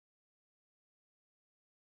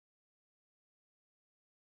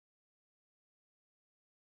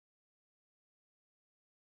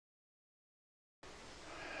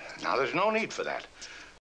Now, there's no need for that.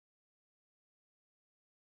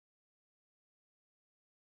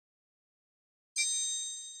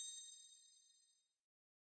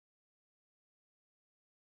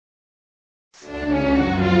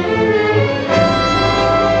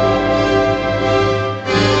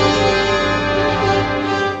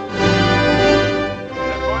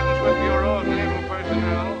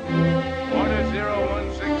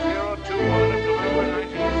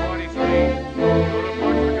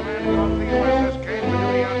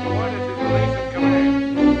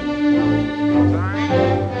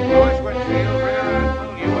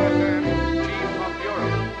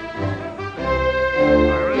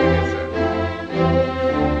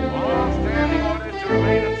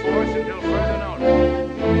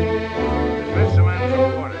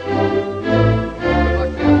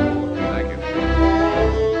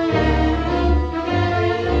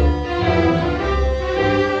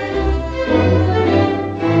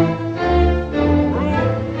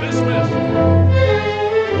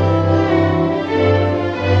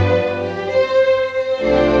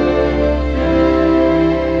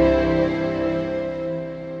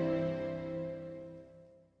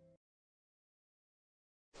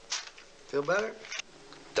 Feel better?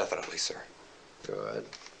 Definitely, sir. Good.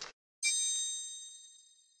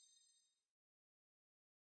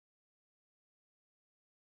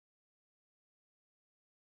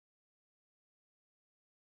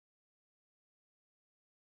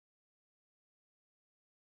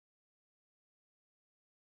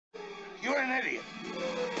 You're an idiot.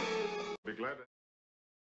 Be glad to...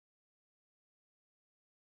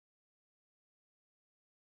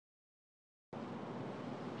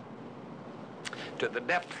 To the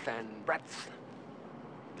depth and breadth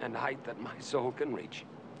and height that my soul can reach.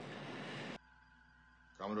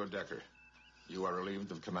 Commodore Decker, you are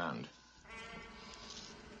relieved of command.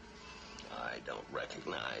 I don't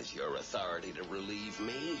recognize your authority to relieve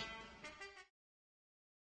me.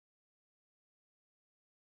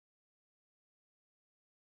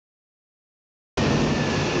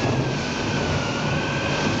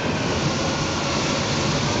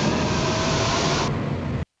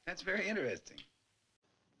 That's very interesting.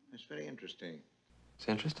 It's very interesting. It's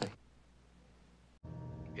interesting.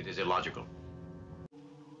 It is illogical.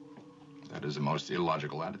 That is the most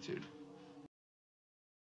illogical attitude.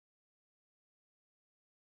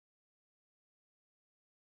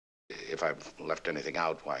 If I've left anything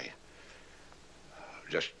out, why,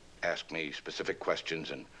 just ask me specific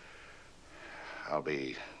questions and I'll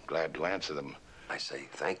be glad to answer them. I say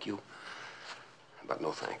thank you, but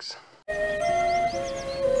no thanks.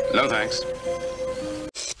 No thanks.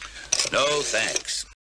 No thanks.